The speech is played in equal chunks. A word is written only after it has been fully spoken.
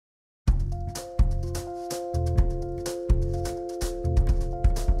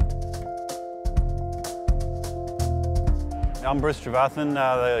I'm Bruce Trevarthen,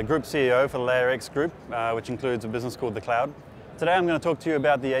 the Group CEO for the LayerX Group, which includes a business called The Cloud. Today I'm going to talk to you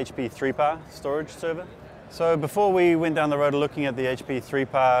about the HP 3-Power storage server. So before we went down the road of looking at the HP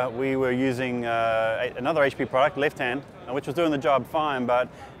 3-Power, we were using another HP product, Left-Hand, which was doing the job fine, but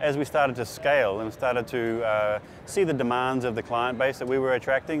as we started to scale and started to see the demands of the client base that we were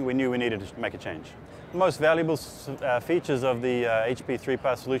attracting, we knew we needed to make a change. The most valuable features of the HP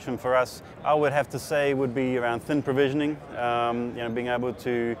 3-Power solution for us, I would have to say, would be around thin provisioning, being able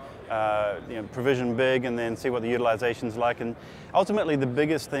to provision big and then see what the utilization's like. And ultimately the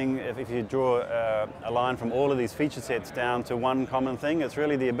biggest thing, if you draw a line from all of these feature sets down to one common thing, it's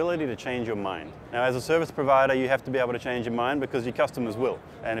really the ability to change your mind. Now, as a service provider, you have to be able to change your mind because your customers will.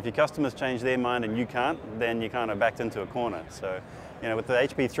 And if your customers change their mind and you can't, then you're kind of backed into a corner. So, with the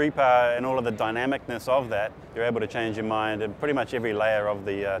HP 3-Power and all of the dynamicness of that, you're able to change your mind in pretty much every layer of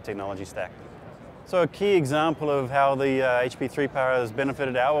the technology stack. So a key example of how the HP 3-Power has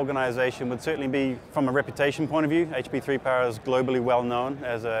benefited our organization would certainly be from a reputation point of view. HP 3-Power is globally well known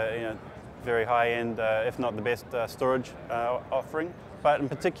as a very high-end, if not the best storage offering. But in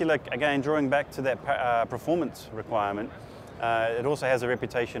particular, again, drawing back to that performance requirement, it also has a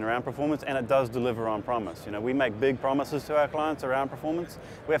reputation around performance, and it does deliver on promise. We make big promises to our clients around performance.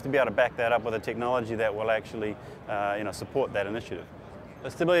 We have to be able to back that up with a technology that will actually support that initiative. The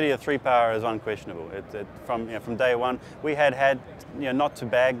stability of 3-Power is unquestionable. From day one, we had not to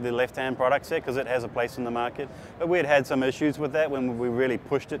bag the Left-Hand product set because it has a place in the market, but we had some issues with that when we really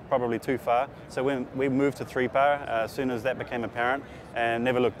pushed it probably too far. So when we moved to 3-Power, as soon as that became apparent, and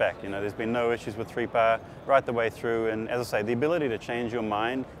never looked back. There's been no issues with 3-Power right the way through. And as I say, the ability to change your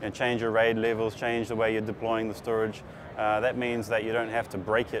mind and change your RAID levels, change the way you're deploying the storage, that means that you don't have to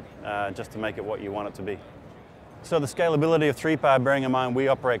break it just to make it what you want it to be. So the scalability of 3-Power, bearing in mind we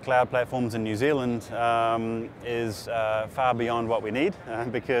operate cloud platforms in New Zealand, is far beyond what we need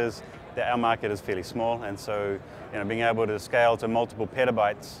because our market is fairly small, and so being able to scale to multiple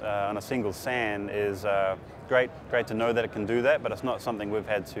petabytes on a single SAN is great to know that it can do that, but it's not something we've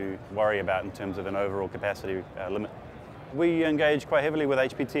had to worry about in terms of an overall capacity limit. We engage quite heavily with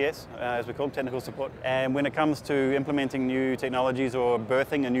HPTS, as we call them, technical support, and when it comes to implementing new technologies or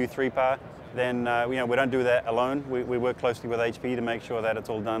birthing a new 3-Power, then we don't do that alone. We work closely with HP to make sure that it's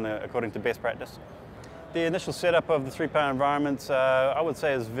all done according to best practice. The initial setup of the 3-Power environments, I would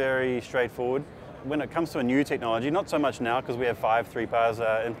say, is very straightforward. When it comes to a new technology, not so much now because we have 5 3-Powers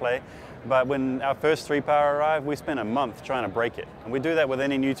in play, but when our first 3-Power arrived, we spent a month trying to break it. And we do that with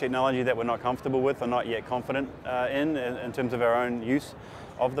any new technology that we're not comfortable with or not yet confident in terms of our own use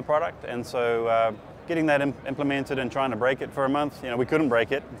of the product. And so getting that implemented and trying to break it for a month, we couldn't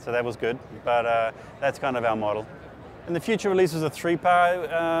break it, so that was good, but that's kind of our model. In the future releases of 3-Power,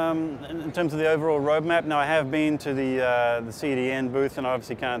 in terms of the overall roadmap, now I have been to the CDN booth and I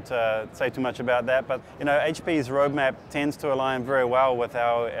obviously can't say too much about that, but HP's roadmap tends to align very well with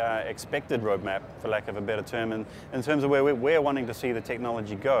our expected roadmap, for lack of a better term, and in terms of where we're wanting to see the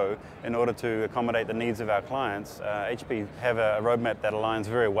technology go in order to accommodate the needs of our clients. HP have a roadmap that aligns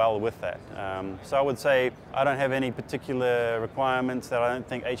very well with that. So I would say I don't have any particular requirements that I don't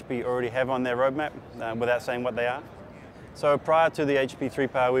think HP already have on their roadmap without saying what they are. So prior to the HP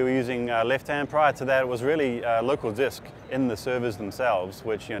 3-Power, we were using Left-Hand. Prior to that, it was really local disk in the servers themselves,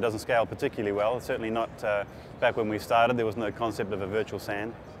 which doesn't scale particularly well. Certainly not back when we started. There was no concept of a virtual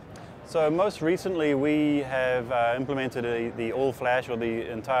SAN. So most recently, we have implemented the all-flash or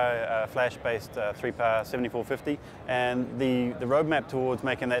the entire flash-based 3-Power 7450, and the roadmap towards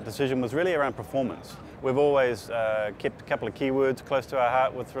making that decision was really around performance. We've always kept a couple of keywords close to our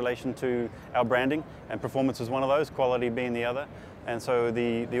heart with relation to our branding, and performance is one of those, quality being the other. And so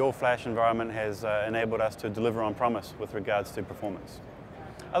the all-flash environment has enabled us to deliver on promise with regards to performance.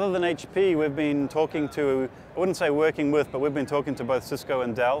 Other than HP, we've been talking to, I wouldn't say working with, but we've been talking to both Cisco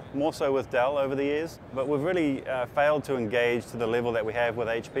and Dell, more so with Dell over the years, but we've really failed to engage to the level that we have with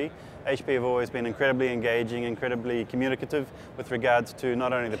HP. HP have always been incredibly engaging, incredibly communicative with regards to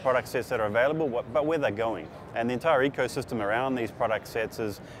not only the product sets that are available, but where they're going. And the entire ecosystem around these product sets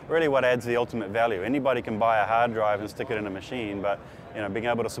is really what adds the ultimate value. Anybody can buy a hard drive and stick it in a machine, but being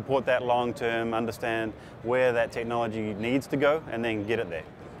able to support that long term, understand where that technology needs to go, and then get it there.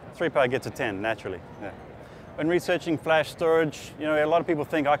 3-Power gets a 10, naturally. Yeah. When researching flash storage, a lot of people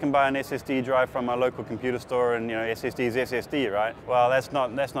think I can buy an SSD drive from my local computer store and SSD is SSD, right? Well, that's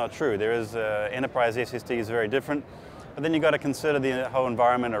not true. There is enterprise SSD is very different. But then you've got to consider the whole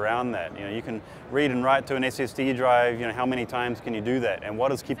environment around that. You know, you can read and write to an SSD drive, you know, how many times can you do that, and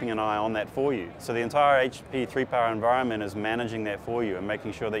what is keeping an eye on that for you? So the entire HP 3-power environment is managing that for you and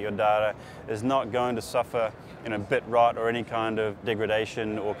making sure that your data is not going to suffer, you know, bit rot or any kind of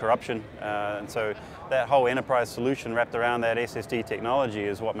degradation or corruption. And so that whole enterprise solution wrapped around that SSD technology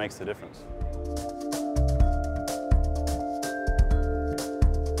is what makes the difference.